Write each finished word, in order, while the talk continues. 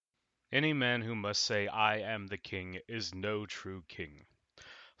Any man who must say, I am the king, is no true king.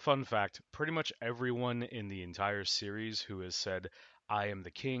 Fun fact, pretty much everyone in the entire series who has said, I am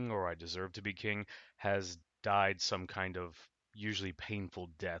the king or I deserve to be king, has died some kind of usually painful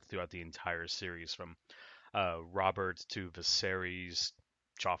death throughout the entire series, from Robert to Viserys,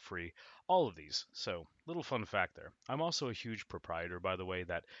 Joffrey, all of these. So, little fun fact there. I'm also a huge proprietor, by the way,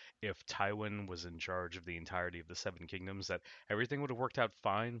 that if Tywin was in charge of the entirety of the Seven Kingdoms, that everything would have worked out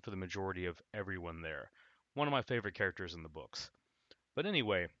fine for the majority of everyone there. One of my favorite characters in the books. But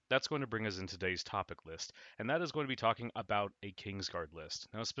anyway, that's going to bring us in today's topic list, and that is going to be talking about a Kingsguard list.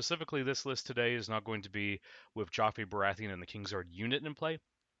 Now, specifically, this list today is not going to be with Joffrey Baratheon and the Kingsguard unit in play,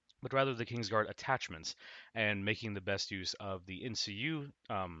 but rather the Kingsguard attachments, and making the best use of the NCU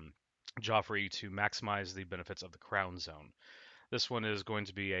Joffrey to maximize the benefits of the Crown Zone. This one is going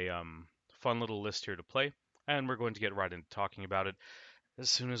to be a fun little list here to play, and we're going to get right into talking about it as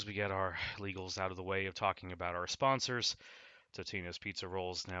soon as we get our legals out of the way of talking about our sponsors. Totino's Pizza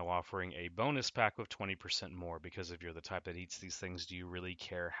Rolls now offering a bonus pack of 20% more, because if you're the type that eats these things, do you really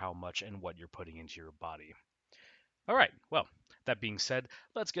care how much and what you're putting into your body? All right, well, that being said,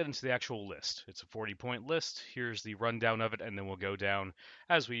 let's get into the actual list. It's a 40-point list. Here's the rundown of it, and then we'll go down,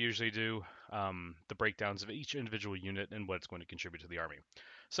 as we usually do, the breakdowns of each individual unit and what it's going to contribute to the army.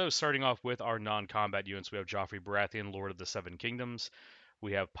 So, starting off with our non combat units, we have Joffrey Baratheon, Lord of the Seven Kingdoms.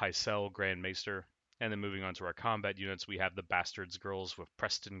 We have Pycelle, Grand Maester. And then moving on to our combat units, we have the Bastards Girls with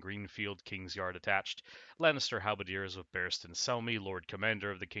Preston Greenfield, Kingsguard attached. Lannister Halberdiers with Barristan Selmy, Lord Commander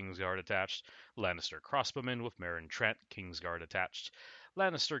of the Kingsguard attached. Lannister Crossbowmen with Meryn Trant, Kingsguard attached.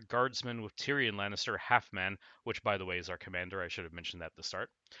 Lannister Guardsmen with Tyrion Lannister, Halfman, which by the way is our commander, I should have mentioned that at the start.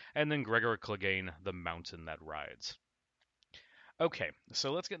 And then Gregor Clegane, the Mountain that Rides. Okay,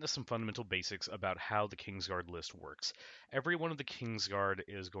 so let's get into some fundamental basics about how the Kingsguard list works. Every one of the Kingsguard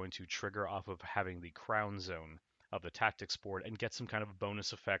is going to trigger off of having the crown zone of the tactics board and get some kind of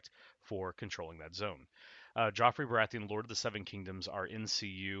bonus effect for controlling that zone. Joffrey Baratheon, Lord of the Seven Kingdoms, our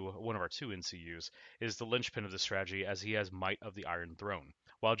NCU, one of our two NCUs, is the linchpin of the strategy as he has Might of the Iron Throne.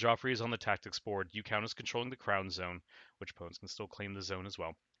 While Joffrey is on the tactics board, you count as controlling the crown zone, which opponents can still claim the zone as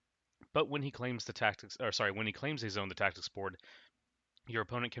well. But when he claims the tactics, or sorry, when he claims a zone, the tactics board, your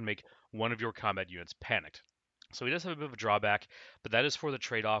opponent can make one of your combat units panicked. So he does have a bit of a drawback, but that is for the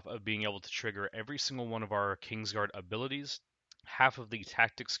trade-off of being able to trigger every single one of our Kingsguard abilities. Half of the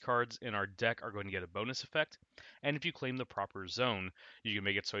tactics cards in our deck are going to get a bonus effect, and if you claim the proper zone, you can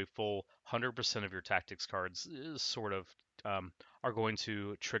make it so a full 100% of your tactics cards are going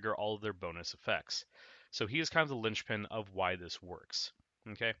to trigger all of their bonus effects. So he is kind of the linchpin of why this works.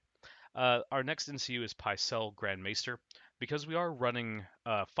 Okay. Our next NCU is Pycelle Grand Maester. Because we are running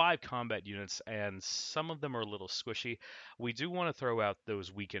 5 combat units and some of them are a little squishy, we do want to throw out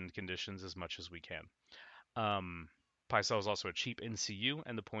those weakened conditions as much as we can. Um, Pycelle is also a cheap NCU,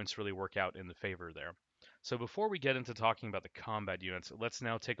 and the points really work out in the favor there. So before we get into talking about the combat units, let's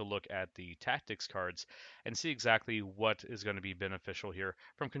now take a look at the tactics cards and see exactly what is going to be beneficial here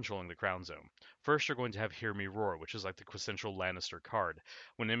from controlling the crown zone. First, you're going to have Hear Me Roar, which is like the quintessential Lannister card.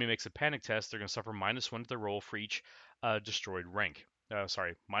 When an enemy makes a panic test, they're going to suffer -1 to their roll for each destroyed rank.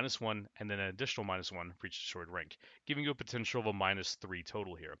 -1 and then an additional -1 for each destroyed rank, giving you a potential of a -3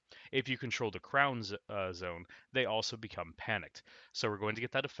 total here. If you control the crown zone, they also become panicked. So we're going to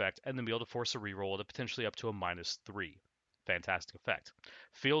get that effect and then be able to force a reroll at potentially up to a -3. Fantastic effect.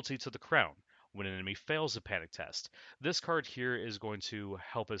 Fealty to the crown. When an enemy fails a panic test, this card here is going to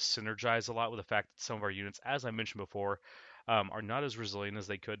help us synergize a lot with the fact that some of our units, as I mentioned before, are not as resilient as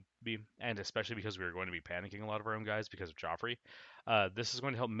they could be, and especially because we are going to be panicking a lot of our own guys because of Joffrey. This is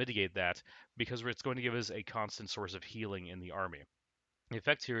going to help mitigate that because it's going to give us a constant source of healing in the army. The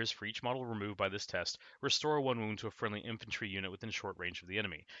effect here is for each model removed by this test, restore 1 wound to a friendly infantry unit within short range of the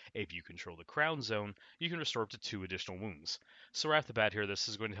enemy. If you control the crown zone, you can restore up to 2 additional wounds. So right off the bat here, this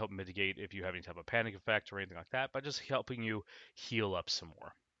is going to help mitigate if you have any type of panic effect or anything like that by just helping you heal up some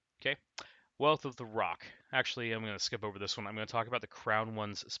more. Okay? Wealth of the Rock. Actually, I'm going to skip over this one. I'm going to talk about the crown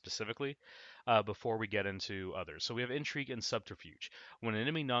ones specifically before we get into others. So we have Intrigue and Subterfuge. When an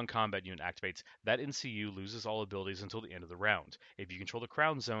enemy non-combat unit activates, that NCU loses all abilities until the end of the round. If you control the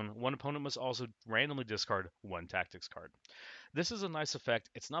crown zone, one opponent must also randomly discard 1 tactics card. This is a nice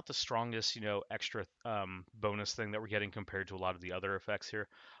effect. It's not the strongest, extra bonus thing that we're getting compared to a lot of the other effects here,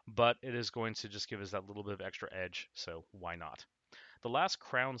 but it is going to just give us that little bit of extra edge, so why not? The last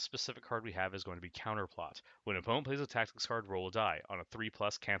crown specific card we have is going to be Counterplot. When an opponent plays a tactics card, roll a die. On a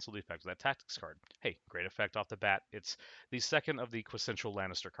 3+, cancel the effect of that tactics card. Hey, great effect off the bat. It's the second of the quintessential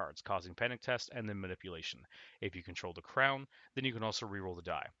Lannister cards, causing panic test and then manipulation. If you control the crown, then you can also reroll the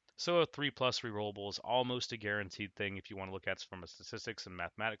die. So a 3 plus rerollable is almost a guaranteed thing if you want to look at it from a statistics and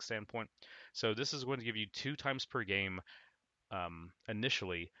mathematics standpoint. So this is going to give you 2 times per game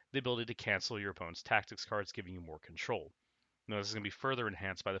initially the ability to cancel your opponent's tactics cards, giving you more control. Now, this is going to be further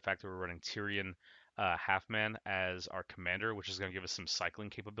enhanced by the fact that we're running Tyrion Halfman as our commander, which is going to give us some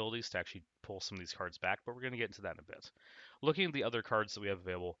cycling capabilities to actually pull some of these cards back, but we're going to get into that in a bit. Looking at the other cards that we have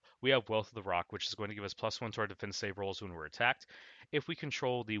available, we have Wealth of the Rock, which is going to give us +1 to our defense save rolls when we're attacked. If we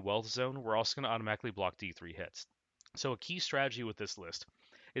control the Wealth Zone, we're also going to automatically block D3 hits. So a key strategy with this list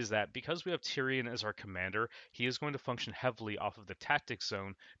is that because we have Tyrion as our commander, he is going to function heavily off of the tactics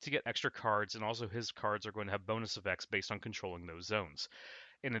zone to get extra cards, and also his cards are going to have bonus effects based on controlling those zones.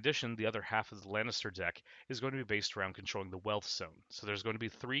 In addition, the other half of the Lannister deck is going to be based around controlling the wealth zone. So there's going to be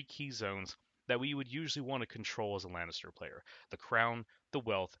 3 key zones that we would usually want to control as a Lannister player: the crown, the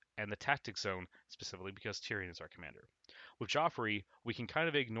wealth, and the tactics zone, specifically because Tyrion is our commander. With Joffrey, we can kind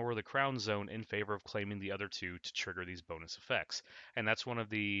of ignore the crown zone in favor of claiming the other 2 to trigger these bonus effects. And that's one of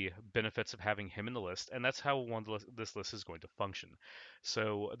the benefits of having him in the list, and that's how this list is going to function.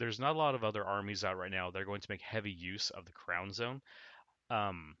 So there's not a lot of other armies out right now that are going to make heavy use of the crown zone.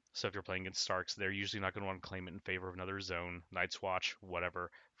 So if you're playing against Starks, they're usually not going to want to claim it in favor of another zone, Night's Watch,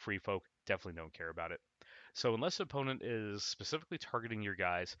 whatever. Free folk definitely don't care about it. So unless the opponent is specifically targeting your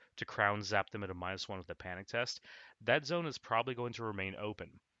guys to crown zap them at a -1 with the panic test, that zone is probably going to remain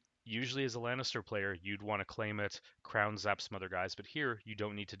open. Usually as a Lannister player, you'd want to claim it, crown zap some other guys, but here you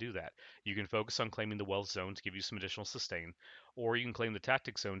don't need to do that. You can focus on claiming the wealth zone to give you some additional sustain, or you can claim the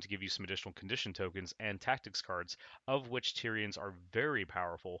tactics zone to give you some additional condition tokens and tactics cards, of which Tyrion's are very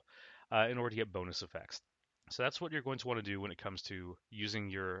powerful in order to get bonus effects. So that's what you're going to want to do when it comes to using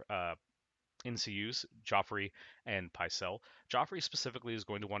your NCUs, Joffrey and Pycelle. Joffrey specifically is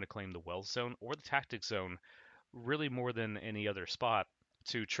going to want to claim the wealth zone or the tactics zone really more than any other spot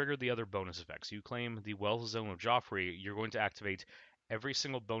to trigger the other bonus effects. You claim the wealth zone of Joffrey, you're going to activate every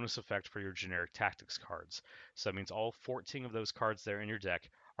single bonus effect for your generic tactics cards. So that means all 14 of those cards there in your deck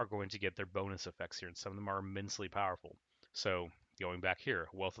are going to get their bonus effects here, and some of them are immensely powerful. So going back here,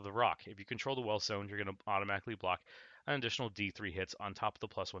 Wealth of the Rock. If you control the wealth zone, you're going to automatically block an additional D3 hits on top of the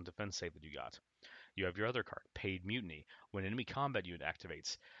 +1 defense save that you got. You have your other card, Paid Mutiny. When enemy combat unit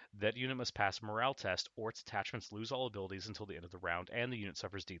activates, that unit must pass a morale test or its attachments lose all abilities until the end of the round and the unit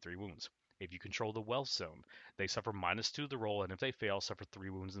suffers D3 wounds. If you control the wealth zone, they suffer -2 to the roll, and if they fail, suffer 3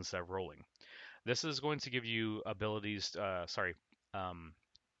 wounds instead of rolling. This is going to give you abilities, um,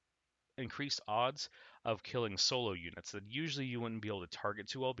 increased odds of killing solo units that usually you wouldn't be able to target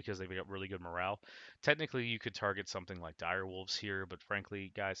too well because they've got really good morale. Technically, you could target something like direwolves here, but frankly,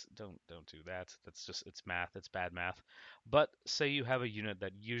 guys, don't do that. That's just it's math. It's bad math. But say you have a unit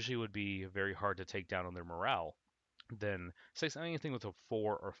that usually would be very hard to take down on their morale. Then say anything with a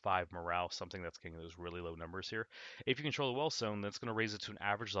 4 or 5 morale, something that's getting those really low numbers here. If you control the wealth zone, that's going to raise it to an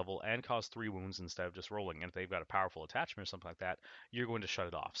average level and cause 3 wounds instead of just rolling. And if they've got a powerful attachment or something like that, you're going to shut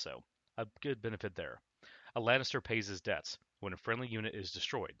it off. So a good benefit there. A Lannister pays his debts when a friendly unit is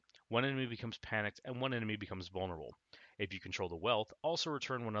destroyed. One enemy becomes panicked and one enemy becomes vulnerable. If you control the wealth, also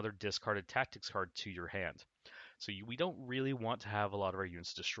return one other discarded tactics card to your hand. So we don't really want to have a lot of our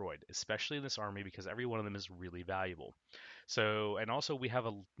units destroyed, especially in this army because every one of them is really valuable. So, and also we have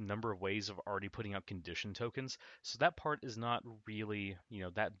a number of ways of already putting out condition tokens, so that part is not really,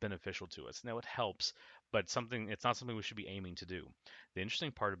 that beneficial to us. Now it helps, but it's not something we should be aiming to do. The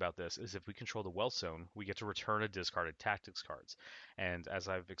interesting part about this is if we control the wealth zone, we get to return a discarded tactics cards. And as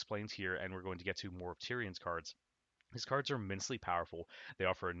I've explained here, and we're going to get to more of Tyrion's cards, his cards are immensely powerful. They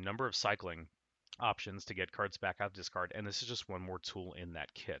offer a number of cycling options to get cards back out of discard, and this is just one more tool in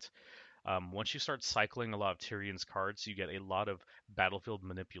that kit. Once you start cycling a lot of Tyrion's cards, you get a lot of battlefield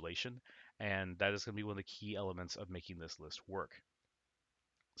manipulation, and that is going to be one of the key elements of making this list work.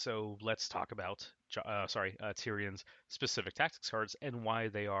 So let's talk about Tyrion's specific tactics cards and why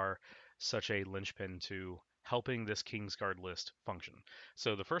they are such a linchpin to helping this Kingsguard list function.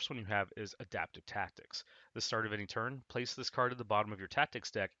 So the first one you have is Adaptive Tactics. The start of any turn, place this card at the bottom of your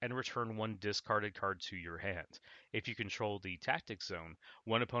tactics deck and return one discarded card to your hand. If you control the tactics zone,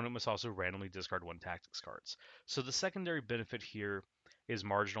 one opponent must also randomly discard one tactics cards. So the secondary benefit here is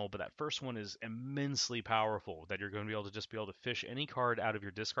marginal, but that first one is immensely powerful that you're going to be able to fish any card out of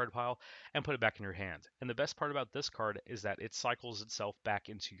your discard pile and put it back in your hand. And the best part about this card is that it cycles itself back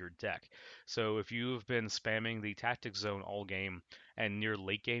into your deck. So if you've been spamming the tactics zone all game and near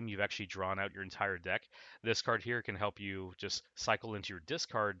late game you've actually drawn out your entire deck, this card here can help you just cycle into your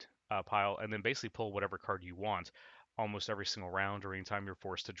discard pile and then basically pull whatever card you want almost every single round or anytime you're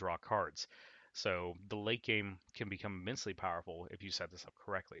forced to draw cards. So the late game can become immensely powerful if you set this up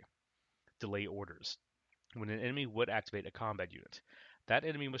correctly. Delay orders. When an enemy would activate a combat unit, that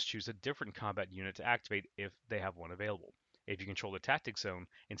enemy must choose a different combat unit to activate if they have one available. If you control the tactic zone,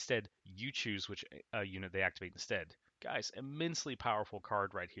 instead you choose which unit they activate instead. Guys, immensely powerful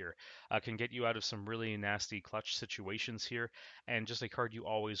card right here. Can get you out of some really nasty clutch situations here, and just a card you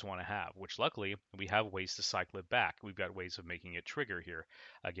always want to have, which luckily we have ways to cycle it back. We've got ways of making it trigger here,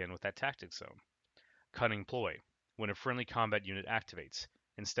 again with that tactic zone. Cunning Ploy. When a friendly combat unit activates,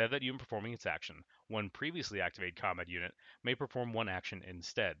 instead of that unit performing its action, one previously activated combat unit may perform one action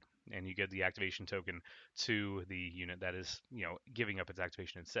instead, and you get the activation token to the unit that is, giving up its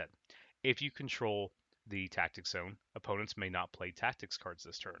activation instead. If you control the tactics zone, opponents may not play tactics cards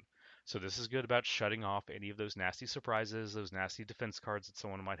this turn. So this is good about shutting off any of those nasty surprises, those nasty defense cards that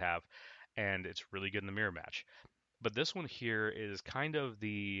someone might have, and it's really good in the mirror match. But this one here is kind of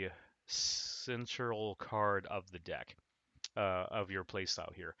the central card of the deck, of your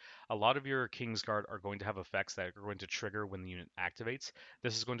playstyle here. A lot of your Kingsguard are going to have effects that are going to trigger when the unit activates.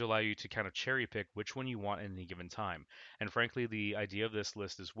 This is going to allow you to kind of cherry pick which one you want at any given time. And frankly, the idea of this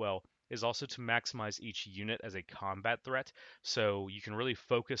list as well is also to maximize each unit as a combat threat, so you can really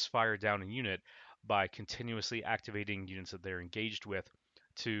focus fire down a unit by continuously activating units that they're engaged with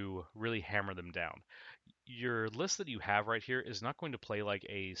to really hammer them down. Your list that you have right here is not going to play like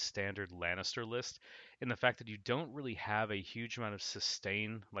a standard Lannister list in the fact that you don't really have a huge amount of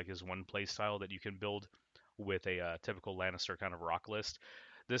sustain, like is one play style that you can build with a typical Lannister kind of rock list.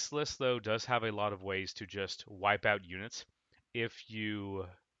 This list, though, does have a lot of ways to just wipe out units if you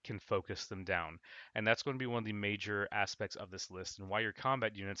can focus them down. And that's going to be one of the major aspects of this list and why your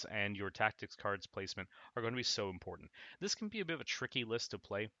combat units and your tactics cards placement are going to be so important. This can be a bit of a tricky list to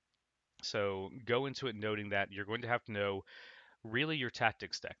play, so go into it noting that you're going to have to know really your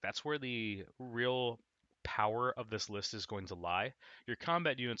tactics deck. That's where the real power of this list is going to lie. Your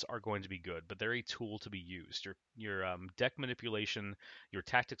combat units are going to be good, but they're a tool to be used. Your deck manipulation, your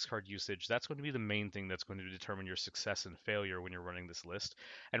tactics card usage, that's going to be the main thing that's going to determine your success and failure when you're running this list.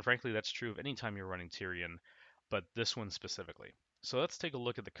 And frankly, that's true of any time you're running Tyrion, but this one specifically. So let's take a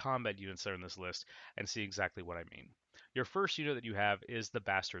look at the combat units that are in this list and see exactly what I mean. Your first unit that you have is the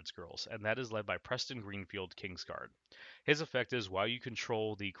Bastards Girls, and that is led by Preston Greenfield Kingsguard. His effect is while you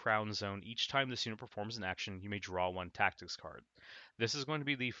control the crown zone, each time this unit performs an action, you may draw one tactics card. This is going to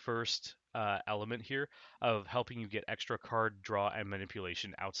be the first element here of helping you get extra card draw and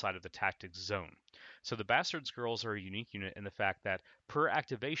manipulation outside of the tactics zone. So the Bastards Girls are a unique unit in the fact that per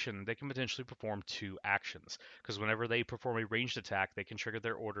activation, they can potentially perform two actions, because whenever they perform a ranged attack, they can trigger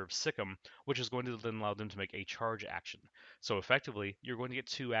their Order of Sikkim, which is going to then allow them to make a charge action. So effectively, you're going to get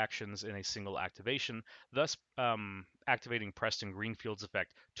two actions in a single activation, thus activating Preston Greenfield's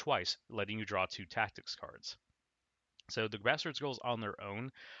effect twice, letting you draw two tactics cards. So the Bastards Girls on their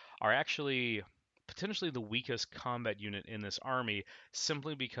own are actually potentially the weakest combat unit in this army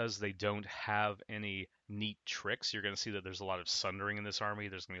simply because they don't have any neat tricks. You're going to see that there's a lot of sundering in this army.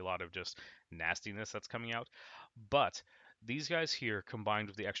 There's going to be a lot of just nastiness that's coming out. But these guys here, combined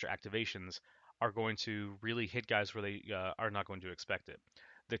with the extra activations, are going to really hit guys where they are not going to expect it.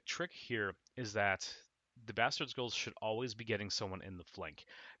 The trick here is that the Bastards Girls should always be getting someone in the flank.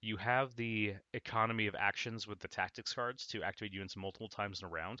 You have the economy of actions with the tactics cards to activate units multiple times in a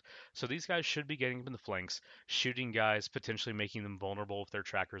round. So these guys should be getting up in the flanks, shooting guys, potentially making them vulnerable with their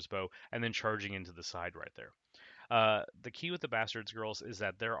tracker's bow, and then charging into the side right there. The key with the Bastards Girls is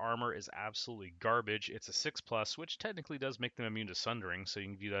that their armor is absolutely garbage. It's a 6+, which technically does make them immune to sundering, so you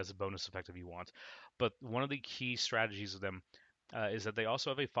can view that as a bonus effect if you want. But one of the key strategies of them is that they also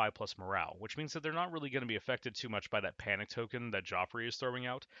have a 5+ morale, which means that they're not really going to be affected too much by that panic token that Joffrey is throwing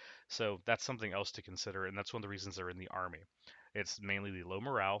out. So that's something else to consider, and that's one of the reasons they're in the army. It's mainly the low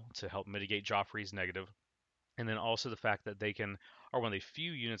morale to help mitigate Joffrey's negative, and then also the fact that they are one of the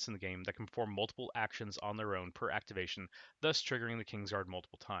few units in the game that can perform multiple actions on their own per activation, thus triggering the Kingsguard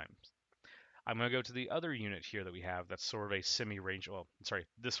multiple times. I'm going to go to the other unit here that we have that's sort of a semi-range. Well, sorry,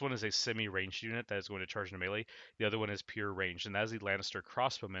 this one is a semi-ranged unit that is going to charge into melee. The other one is pure ranged, and that is the Lannister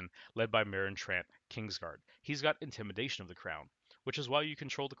crossbowman led by Meryn Trant Kingsguard. He's got Intimidation of the Crown, which is while you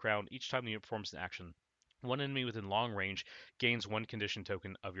control the Crown, each time the unit performs an action, one enemy within long range gains one condition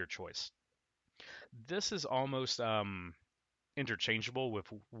token of your choice. This is almost interchangeable with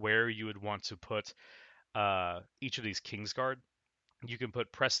where you would want to put each of these Kingsguard. You can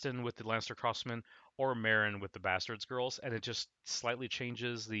put Preston with the Lannister Crossmen or Meryn with the Bastards Girls, and it just slightly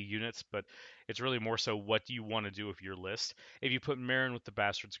changes the units, but it's really more so what do you want to do with your list. If you put Meryn with the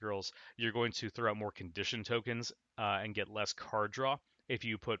Bastards Girls, you're going to throw out more condition tokens and get less card draw. If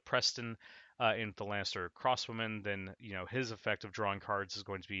you put Preston in the Lannister Crossbowman, then his effect of drawing cards is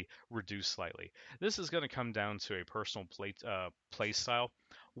going to be reduced slightly. This is going to come down to a personal play style,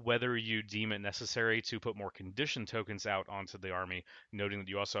 whether you deem it necessary to put more condition tokens out onto the army, noting that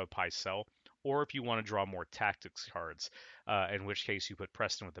you also have Pycelle, or if you want to draw more tactics cards, in which case you put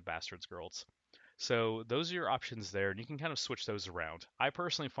Preston with the Bastards Girls. So those are your options there, and you can kind of switch those around. I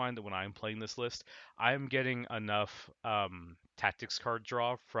personally find that when I'm playing this list, I'm getting enough tactics card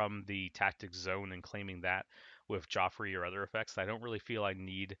draw from the tactics zone and claiming that with Joffrey or other effects. I don't really feel I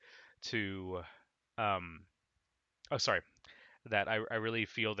need to. Um, oh, sorry. That I really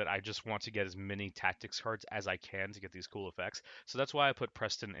feel that I just want to get as many tactics cards as I can to get these cool effects. So that's why I put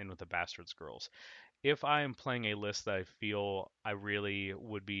Preston in with the Bastards Girls. If I am playing a list that I feel I really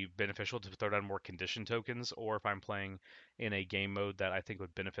would be beneficial to throw down more condition tokens, or if I'm playing in a game mode that I think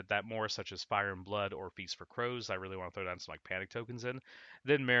would benefit that more, such as Fire and Blood or Feast for Crows, I really want to throw down some like panic tokens in,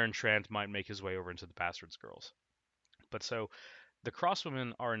 then Meryn Trant might make his way over into the Bastards Girls. But so the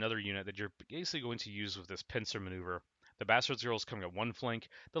Crosswomen are another unit that you're basically going to use with this pincer maneuver. The Bastards Girls coming at one flank,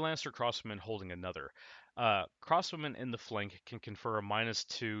 the Lannister Crosswomen holding another. Crosswomen in the flank can confer a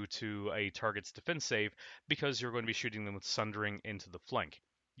 -2 to a target's defense save because you're going to be shooting them with Sundering into the flank.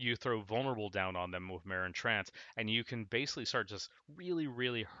 You throw Vulnerable down on them with Meryn Trant, and you can basically start just really,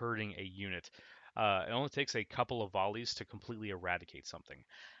 really hurting a unit. It only takes a couple of volleys to completely eradicate something.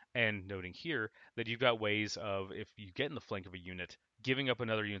 And noting here that you've got ways of, if you get in the flank of a unit, giving up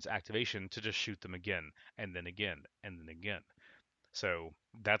another unit's activation to just shoot them again, and then again, and then again. So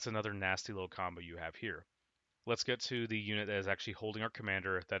that's another nasty little combo you have here. Let's get to the unit that is actually holding our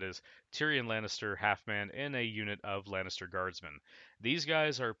commander, that is Tyrion Lannister, half-man, in a unit of Lannister Guardsmen. These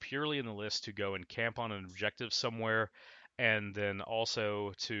guys are purely in the list to go and camp on an objective somewhere, and then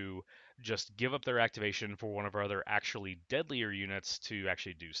also to just give up their activation for one of our other actually deadlier units to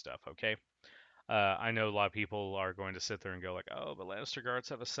actually do stuff, okay? I know a lot of people are going to sit there and go like, "Oh, but Lannister guards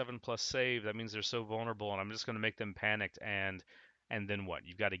have a 7+ save. That means they're so vulnerable, and I'm just going to make them panicked." And then what?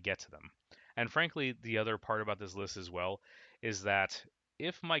 You've got to get to them. And frankly, the other part about this list as well is that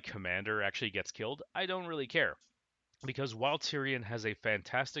if my commander actually gets killed, I don't really care. Because while Tyrion has a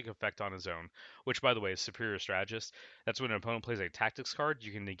fantastic effect on his own, which by the way is Superior Strategist, that's when an opponent plays a tactics card,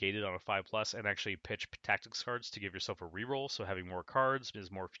 you can negate it on a 5+ and actually pitch tactics cards to give yourself a reroll, so having more cards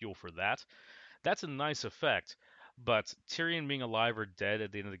is more fuel for that. That's a nice effect, but Tyrion being alive or dead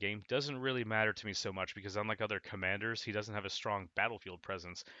at the end of the game doesn't really matter to me so much because unlike other commanders, he doesn't have a strong battlefield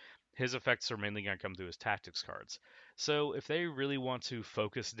presence. His effects are mainly going to come through his tactics cards. So if they really want to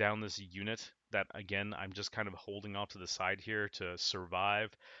focus down this unit that again I'm just kind of holding off to the side here to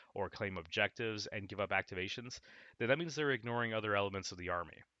survive or claim objectives and give up activations, then that means they're ignoring other elements of the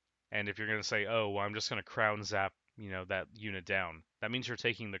army. And if you're going to say, "Oh, well, I'm just going to crown zap that unit down," that means you're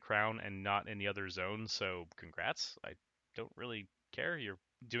taking the crown and not any other zone. So congrats. I don't really care. You're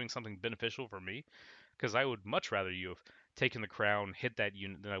doing something beneficial for me because I would much rather you have taken the crown, hit that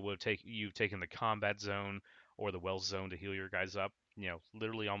unit, than I would have taken the combat zone or the wealth zone to heal your guys up.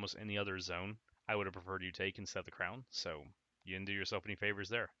 Literally almost any other zone I would have preferred you take instead of the crown. So you didn't do yourself any favors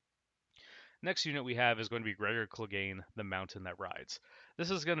there. Next unit we have is going to be Gregor Clegane, the Mountain That Rides. This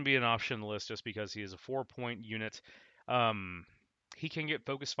is going to be an option on the list just because he is a 4-point unit. Um, he can get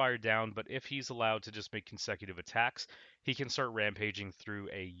focus fire down, but if he's allowed to just make consecutive attacks, he can start rampaging through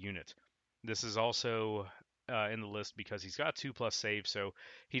a unit. This is also in the list because he's got 2+ save, so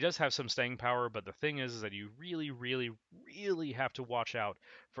he does have some staying power. But the thing is that you really, really, really have to watch out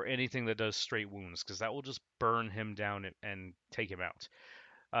for anything that does straight wounds because that will just burn him down and take him out.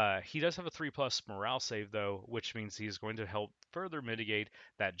 He does have a 3+ morale save, though, which means he's going to help further mitigate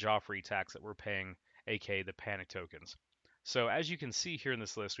that Joffrey tax that we're paying, aka the panic tokens. So as you can see here in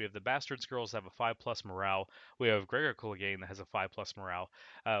this list, we have the Bastards Girls that have a 5+ morale. We have Gregor Clegane that has a 5+ morale.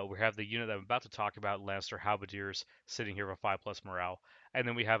 We have the unit that I'm about to talk about, Lannister Halberdiers, sitting here with a 5+ morale. And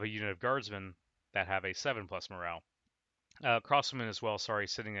then we have a unit of Guardsmen that have a 7+ morale. Crosswomen as well, sorry,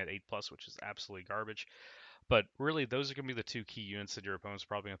 sitting at 8+, which is absolutely garbage. But really, those are going to be the two key units that your opponent's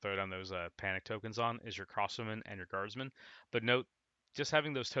probably going to throw down those panic tokens on, is your Crosswomen and your Guardsmen. But note, just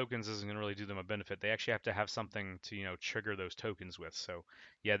having those tokens isn't going to really do them a benefit. They actually have to have something to, trigger those tokens with. So,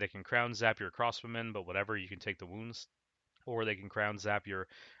 yeah, they can crown zap your Crosswomen, but whatever, you can take the wounds. Or they can crown zap your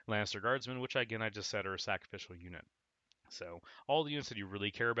Lannister Guardsmen, which, again, I just said are a sacrificial unit. So, all the units that you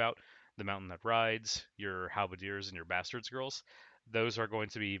really care about, the Mountain That Rides, your Halberdiers, and your Bastards Girls, those are going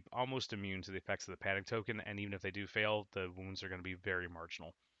to be almost immune to the effects of the panic token, and even if they do fail, the wounds are going to be very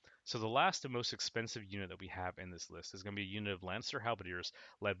marginal. So the last and most expensive unit that we have in this list is going to be a unit of Lancer Halberdiers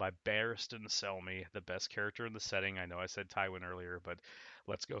led by Barristan Selmy, the best character in the setting. I know I said Tywin earlier, but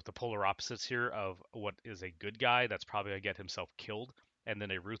let's go with the polar opposites here of what is a good guy that's probably going to get himself killed, and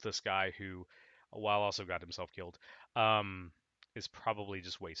then a ruthless guy who, while also got himself killed, is probably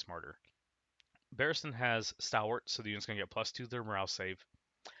just way smarter. Barristan has Stalwart, so the unit's going to get +2 to their morale save,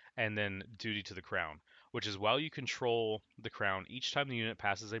 and then Duty to the Crown, which is while you control the Crown, each time the unit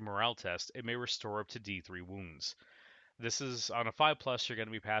passes a morale test, it may restore up to D3 wounds. This is on a 5 plus, you're going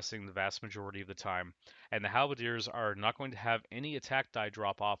to be passing the vast majority of the time, and the Halberdiers are not going to have any attack die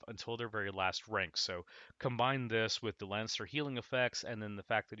drop off until their very last rank. So combine this with the Lancer healing effects, and then the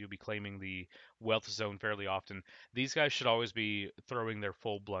fact that you'll be claiming the wealth zone fairly often. These guys should always be throwing their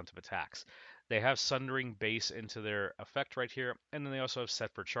full blunt of attacks. They have Sundering base into their effect right here, and then they also have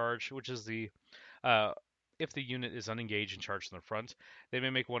Set for Charge, which is the uh, if the unit is unengaged and charged in the front, they may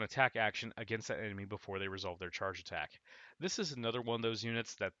make one attack action against that enemy before they resolve their charge attack. This is another one of those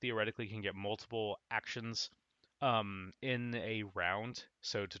units that theoretically can get multiple actions in a round,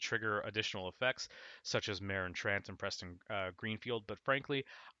 so to trigger additional effects, such as Marin Trant and Preston Greenfield, but frankly,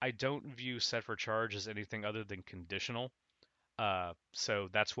 I don't view Set for Charge as anything other than conditional. So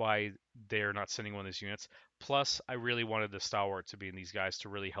that's why they're not sending one of these units. Plus, I really wanted the Stalwart to be in these guys to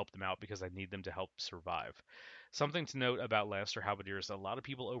really help them out because I need them to help survive. Something to note about Lancer Halberdiers that a lot of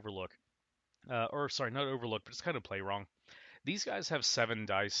people overlook, or sorry, not overlook, but just kind of play wrong. These guys have 7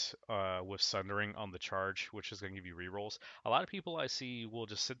 dice with Sundering on the charge, which is going to give you rerolls. A lot of people I see will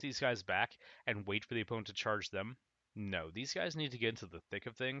just sit these guys back and wait for the opponent to charge them. No, these guys need to get into the thick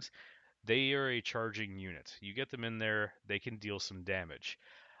of things. They are a charging unit. You get them in there, they can deal some damage.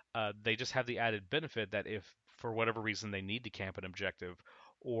 They just have the added benefit that if for whatever reason they need to camp an objective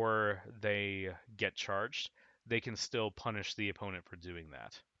or they get charged, they can still punish the opponent for doing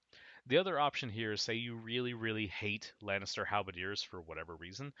that. The other option here is say you really, really hate Lannister Halberdiers for whatever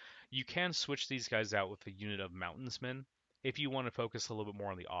reason. You can switch these guys out with a unit of Mountainsmen if you want to focus a little bit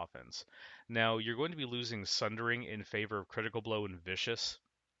more on the offense. Now, you're going to be losing Sundering in favor of Critical Blow and Vicious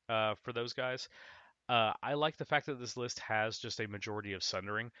for those guys. I like the fact that this list has just a majority of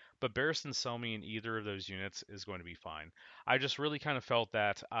Sundering, but Barristan Selmy in either of those units is going to be fine. I just really kind of felt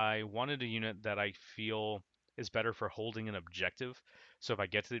that I wanted a unit that I feel is better for holding an objective. So if I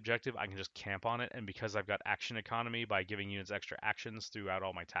get to the objective, I can just camp on it, and because I've got action economy by giving units extra actions throughout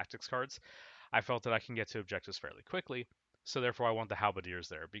all my tactics cards, I felt that I can get to objectives fairly quickly. So therefore, I want the Halberdiers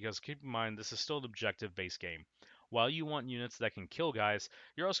there, because keep in mind, this is still an objective-based game. While you want units that can kill guys,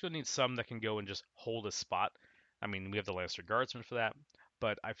 you're also going to need some that can go and just hold a spot. I mean, we have the Lannister Guardsmen for that,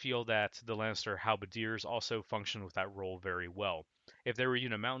 but I feel that the Lannister Halberdiers also function with that role very well. If they were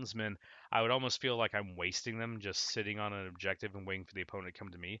unit Mountainsmen, I would almost feel like I'm wasting them just sitting on an objective and waiting for the opponent to come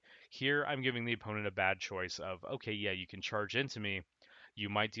to me. Here, I'm giving the opponent a bad choice of, okay, yeah, you can charge into me, you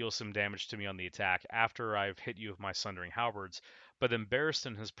might deal some damage to me on the attack after I've hit you with my Sundering Halberds, but then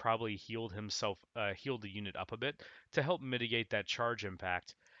Barristan has probably healed the unit up a bit to help mitigate that charge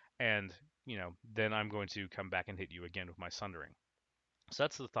impact, and then I'm going to come back and hit you again with my Sundering. So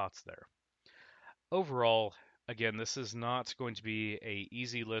that's the thoughts there. Overall, again, this is not going to be a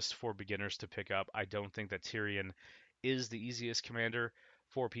easy list for beginners to pick up. I don't think that Tyrion is the easiest commander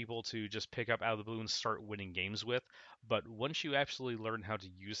for people to just pick up out of the blue and start winning games with. But once you actually learn how to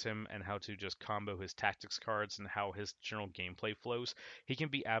use him and how to just combo his tactics cards and how his general gameplay flows, he can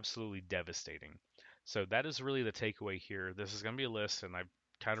be absolutely devastating. So that is really the takeaway here. This is going to be a list, and I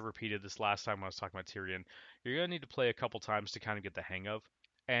kind of repeated this last time when I was talking about Tyrion. You're going to need to play a couple times to kind of get the hang of.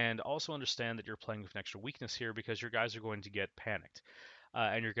 And also understand that you're playing with an extra weakness here because your guys are going to get panicked.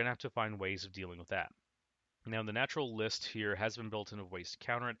 And you're going to have to find ways of dealing with that. Now, the natural list here has been built in of ways to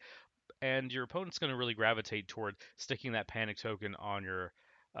counter it, and your opponent's going to really gravitate toward sticking that panic token on your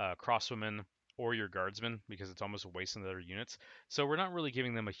crosswomen or your guardsmen because it's almost a waste of their units. So we're not really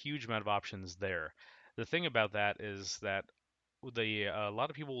giving them a huge amount of options there. The thing about that is that a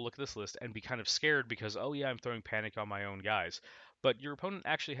lot of people will look at this list and be kind of scared because, oh yeah, I'm throwing panic on my own guys. But your opponent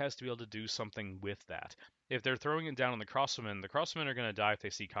actually has to be able to do something with that. If they're throwing it down on the crossmen are going to die if they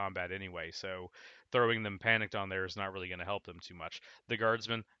see combat anyway, so throwing them panicked on there is not really going to help them too much. The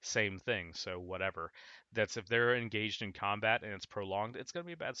guardsmen, same thing, so whatever. That's if they're engaged in combat and it's prolonged, it's going to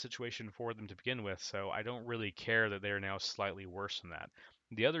be a bad situation for them to begin with, so I don't really care that they are now slightly worse than that.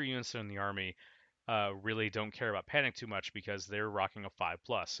 The other units in the army really don't care about panic too much because they're rocking a 5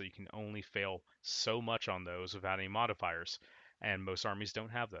 plus, so you can only fail so much on those without any modifiers, and most armies don't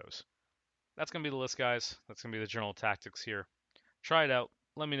have those. That's going to be the list, guys. That's going to be the general tactics here. Try it out.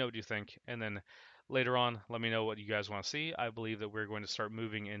 Let me know what you think, and then Later on, let me know what you guys want to see. I believe that we're going to start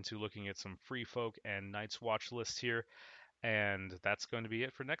moving into looking at some Free Folk and Night's Watch lists here, and that's going to be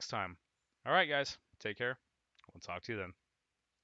it for next time. All right, guys, take care. We'll talk to you then.